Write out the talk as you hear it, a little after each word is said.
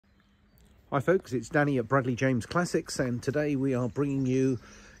Hi folks, it's Danny at Bradley James Classics, and today we are bringing you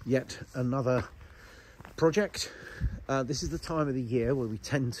yet another project. This is the time of the year where we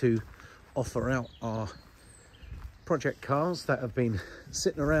tend to offer out our project cars that have been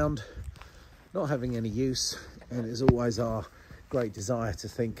sitting around not having any use, and it's always our great desire to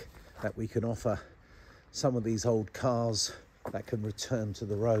think that we can offer some of these old cars that can return to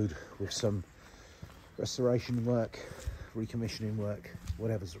the road with some restoration work, recommissioning work,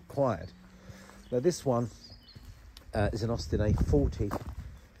 whatever's required. Now this one is an Austin A40.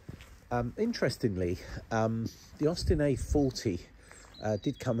 Interestingly, the Austin A40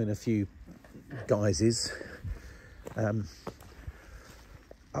 did come in a few guises, up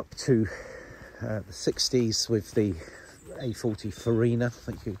to the 60s with the A40 Farina.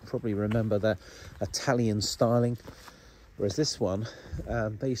 I think you probably remember the Italian styling, whereas this one,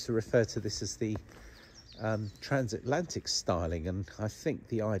 they used to refer to this as the transatlantic styling, and I think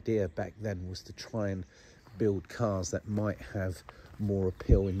the idea back then was to try and build cars that might have more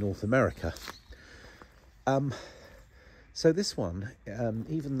appeal in North America. So this one,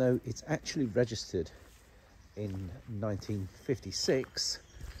 even though it's actually registered in 1956,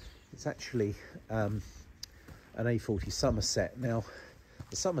 it's actually an A40 Somerset. Now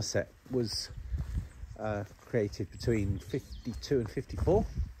the Somerset was created between 52 and 54.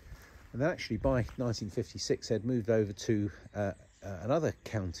 And then actually by 1956 they'd moved over to another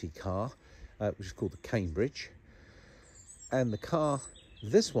county car, which is called the Cambridge. And the car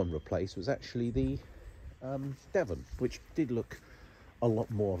this one replaced was actually the Devon, which did look a lot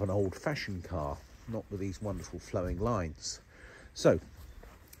more of an old-fashioned car, not with these wonderful flowing lines. So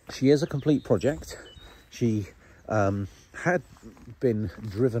she is a complete project. She had been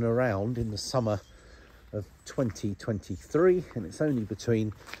driven around in the summer of 2023, and it's only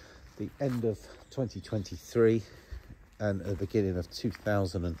between the end of 2023 and the beginning of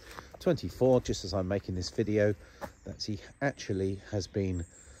 2024, just as I'm making this video, that he actually has been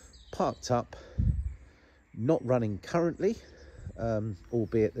parked up, not running currently,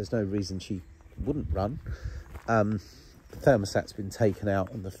 albeit there's no reason she wouldn't run. The thermostat's been taken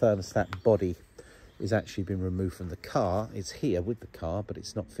out, and the thermostat body is actually been removed from the car. It's here with the car, but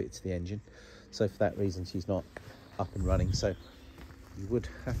it's not fitted to the engine, so for that reason she's not up and running. So you would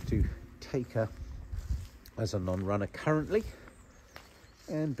have to take her as a non-runner currently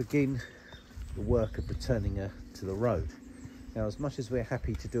and begin the work of returning her to the road. Now, as much as we're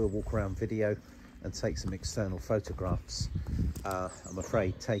happy to do a walk around video and take some external photographs, I'm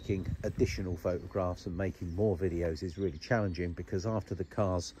afraid taking additional photographs and making more videos is really challenging, because after the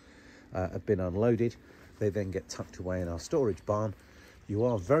cars have been unloaded, they then get tucked away in our storage barn. You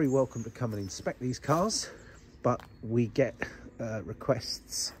are very welcome to come and inspect these cars, but we get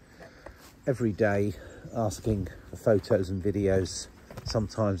requests every day asking for photos and videos,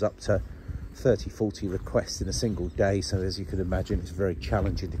 sometimes up to 30-40 requests in a single day. So as you can imagine, it's very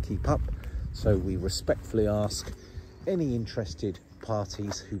challenging to keep up. So we respectfully ask any interested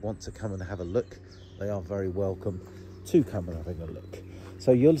parties who want to come and have a look, they are very welcome to come and having a look.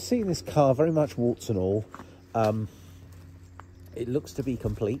 So you'll see this car very much warts and all. It looks to be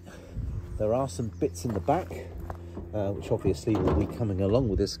complete. There are some bits in the back, which obviously will be coming along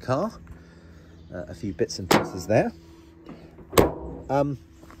with this car. A few bits and pieces there. The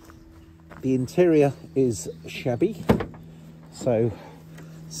interior is shabby, so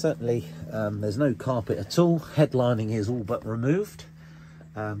certainly there's no carpet at all. Headlining is all but removed.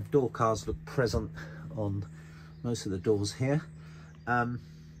 Door cars look present on most of the doors here.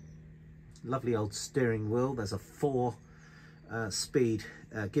 Lovely old steering wheel. There's a 4-speed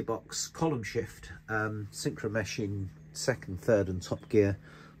gearbox, column shift, synchro mesh in second, third and top gear,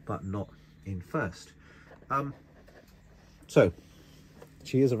 but not in first. So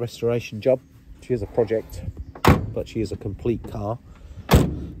she is a restoration job, she is a project, but she is a complete car,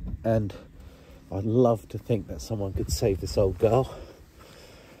 and I'd love to think that someone could save this old girl.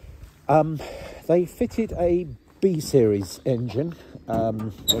 They fitted a B series engine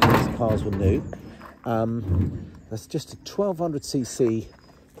when these cars were new. That's just a 1200cc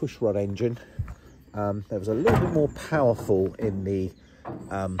pushrod engine. There was a little bit more powerful in the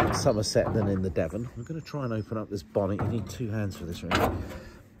Somerset than in the Devon. I'm going to try and open up this bonnet. You need 2 hands for this, really.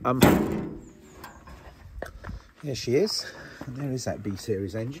 Here she is, and there is that B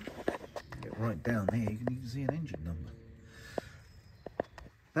series engine. Get right down here, you can see an engine number.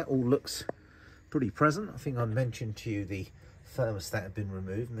 That all looks pretty present. I think I mentioned to you the thermostat had been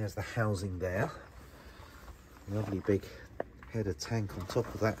removed, and there's the housing there. Lovely big header tank on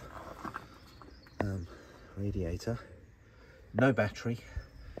top of that radiator. No battery.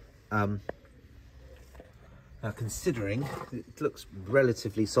 considering it looks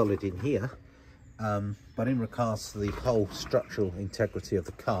relatively solid in here, but in regards to the whole structural integrity of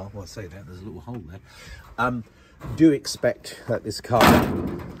the car, well, I say that, there's a little hole there, do expect that this car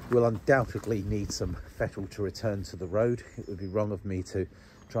will undoubtedly need some fettle to return to the road. It would be wrong of me to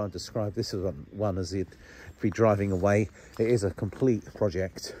try and describe this as one as it'd be driving away. It is a complete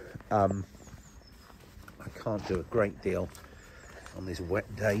project. I can't do a great deal on this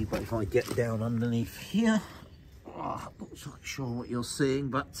wet day, but if I get down underneath here, I'm not so sure what you're seeing,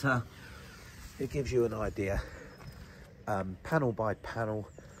 but it gives you an idea. Panel by panel,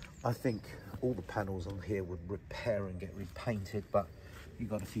 I think all the panels on here would repair and get repainted, but you've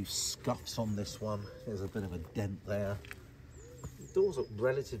got a few scuffs on this one. There's a bit of a dent there. The doors look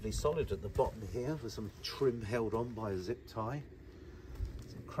relatively solid at the bottom here, with some trim held on by a zip tie.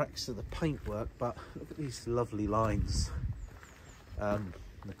 Some cracks to the paintwork, but look at these lovely lines. The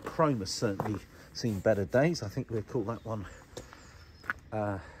chrome has certainly seen better days. I think we'll call that one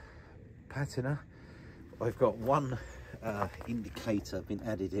patina. I've got one indicator been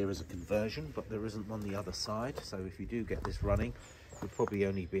added here as a conversion, but there isn't one the other side, so if you do get this running, you'll probably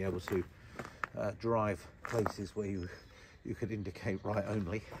only be able to drive places where you could indicate right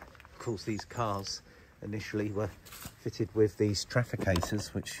only. Of course, these cars initially were fitted with these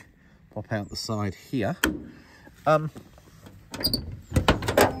trafficators which pop out the side here.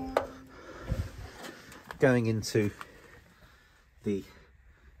 Going into the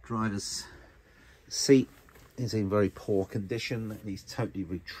driver's seat is in very poor condition. It needs totally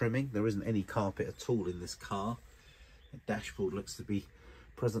retrimming. There isn't any carpet at all in this car. The dashboard looks to be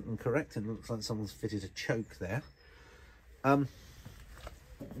present and correct, and it looks like someone's fitted a choke there.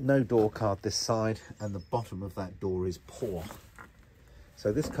 No door card this side, and the bottom of that door is poor.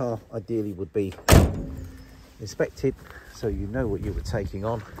 So this car ideally would be inspected so you know what you were taking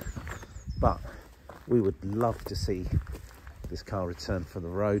on, but we would love to see this car return for the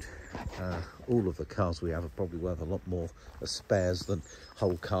road. All of the cars we have are probably worth a lot more as spares than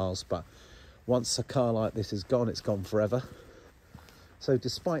whole cars, but once a car like this is gone, it's gone forever. So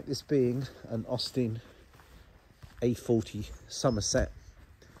despite this being an Austin A40 Somerset,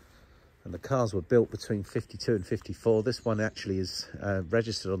 and the cars were built between 52 and 54, this one actually is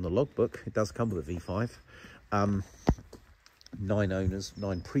registered on the logbook. It does come with a V5. 9 owners,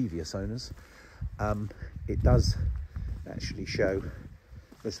 9 previous owners. It does actually show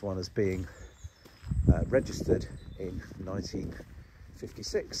this one as being registered in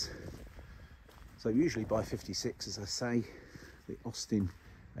 1956. So usually by 56, as I say, the Austin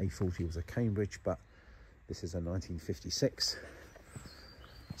A40 was a Cambridge, but this is a 1956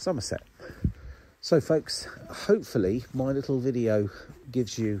 Somerset. So folks, hopefully my little video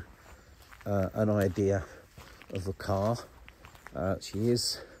gives you an idea of the car. She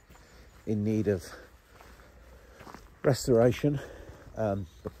is in need of restoration. The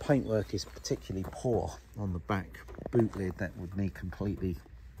paintwork is particularly poor on the back boot lid. That would need completely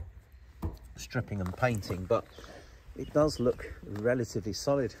stripping and painting, but it does look relatively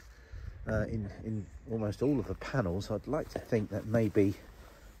solid in almost all of the panels. I'd like to think that maybe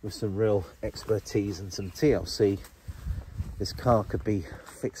with some real expertise and some TLC, this car could be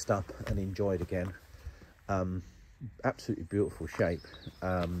fixed up and enjoyed again. Absolutely beautiful shape,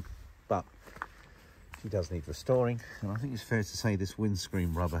 but she does need restoring, and I think it's fair to say this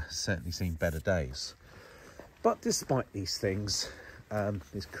windscreen rubber has certainly seen better days. But despite these things,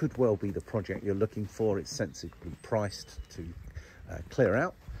 this could well be the project you're looking for. It's sensibly priced to clear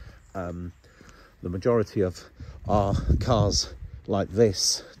out. The majority of our cars like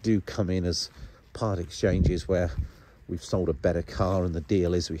this do come in as part exchanges where we've sold a better car and the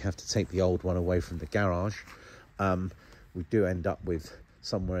deal is we have to take the old one away from the garage. We do end up with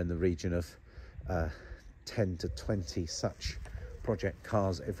somewhere in the region of 10 to 20 such project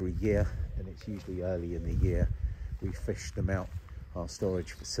cars every year, and it's usually early in the year we fish them out our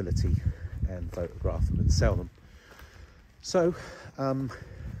storage facility and photograph them and sell them. So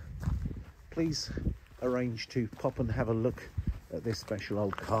please arrange to pop and have a look at this special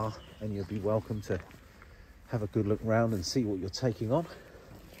old car, and you'll be welcome to have a good look round and see what you're taking on.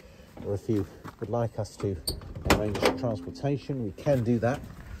 Or if you would like us to arrange transportation, we can do that.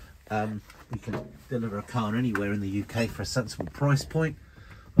 We can deliver a car anywhere in the UK for a sensible price point.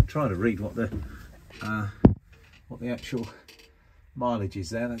 I'm trying to read what the actual mileage is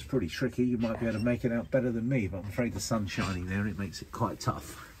there. That's pretty tricky. You might be able to make it out better than me, but I'm afraid the sun's shining there and it makes it quite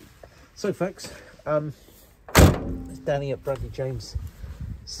tough. So folks, it's Danny at Bradley James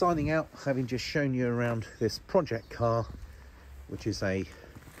signing out, having just shown you around this project car, which is a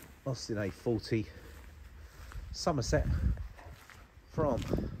Austin A40 Somerset from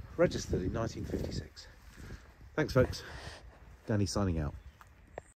registered in 1956. Thanks, folks. Danny signing out.